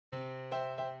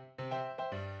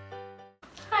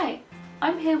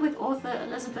I'm here with author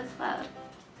Elizabeth Laird.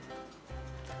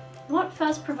 What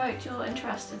first provoked your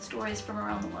interest in stories from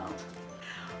around the world?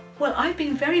 Well, I've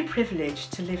been very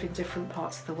privileged to live in different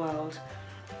parts of the world.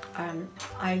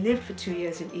 I lived for 2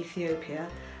 years in Ethiopia,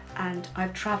 and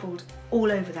I've travelled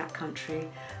all over that country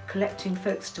collecting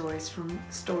folk stories from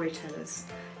storytellers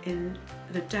in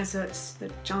the deserts,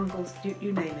 the jungles,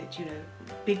 you name it, you know,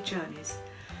 big journeys.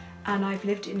 And I've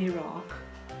lived in Iraq,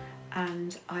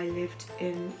 and I lived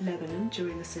in Lebanon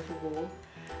during the Civil War,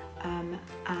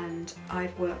 and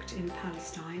I've worked in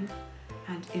Palestine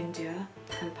and India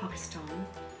and Pakistan.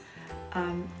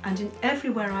 And in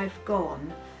everywhere I've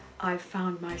gone, I've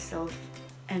found myself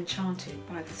enchanted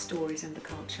by the stories and the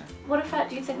culture. What effect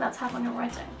do you think that's had on your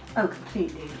writing? Oh,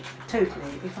 completely,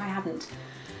 totally. If I hadn't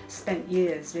spent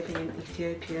years living in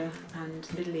Ethiopia and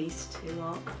Middle East,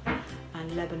 Iraq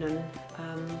and Lebanon,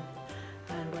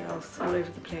 and where else, all over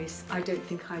the place, I don't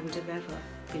think I would have ever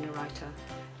been a writer.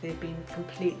 They've been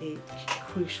completely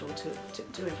crucial to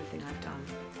everything I've done.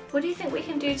 What do you think we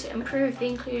can do to improve the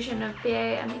inclusion of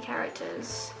BAME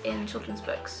characters in children's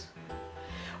books?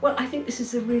 Well, I think this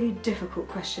is a really difficult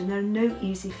question. There are no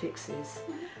easy fixes.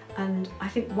 And I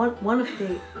think one of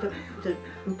the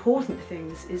important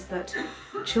things is that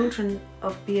children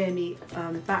of BAME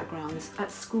backgrounds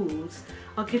at schools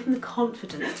are given the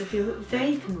confidence to feel that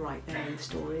they can write their own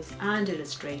stories and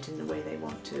illustrate in the way they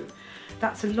want to.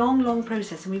 That's a long, long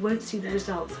process, and we won't see the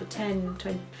results for 10,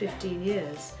 20, 15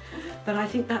 years. But I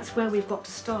think that's where we've got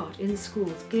to start, in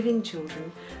schools, giving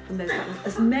children from those backgrounds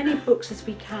as many books as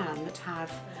we can that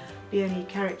have BAME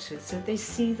characters, so they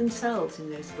see themselves in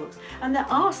those books. And there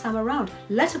are some around.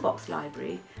 Letterbox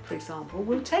Library, for example,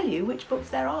 will tell you which books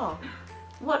there are.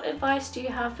 What advice do you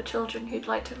have for children who'd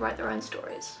like to write their own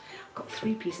stories? I've got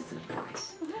 3 pieces of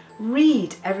advice.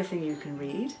 Read everything you can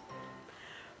read.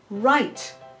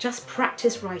 Write, just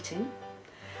practice writing.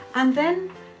 And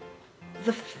then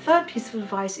the 3rd piece of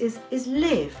advice is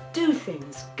live, do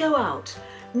things, go out,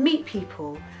 meet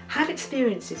people, have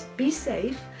experiences, be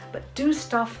safe, but do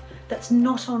stuff that's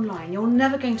not online. You're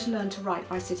never going to learn to write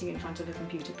by sitting in front of a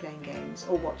computer playing games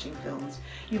or watching films.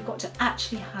 You've got to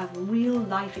actually have real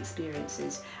life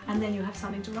experiences, and then you have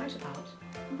something to write about.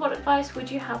 What advice would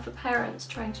you have for parents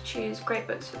trying to choose great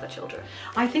books for their children?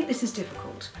 I think this is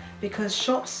difficult because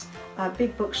shops,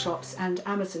 big bookshops and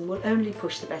Amazon will only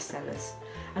push the bestsellers.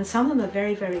 And some of them are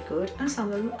very, very good, and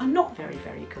some of them are not very,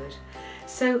 very good.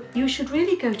 So you should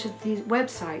really go to these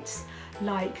websites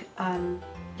like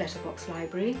Letterbox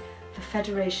Library, the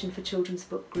Federation for Children's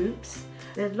Book Groups.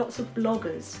 There are lots of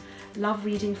bloggers, Love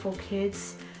Reading for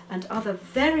Kids, and other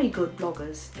very good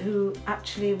bloggers who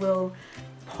actually will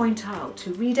point out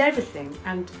to read everything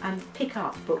and pick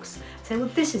up books. Say, well,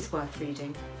 this is worth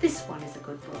reading, this one is a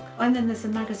good book. And then there's a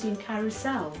magazine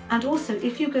carousel. And also,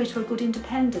 if you go to a good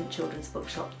independent children's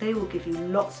bookshop, they will give you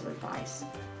lots of advice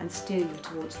and steer you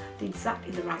towards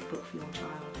exactly the right book for your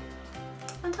child.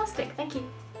 Fantastic, thank you.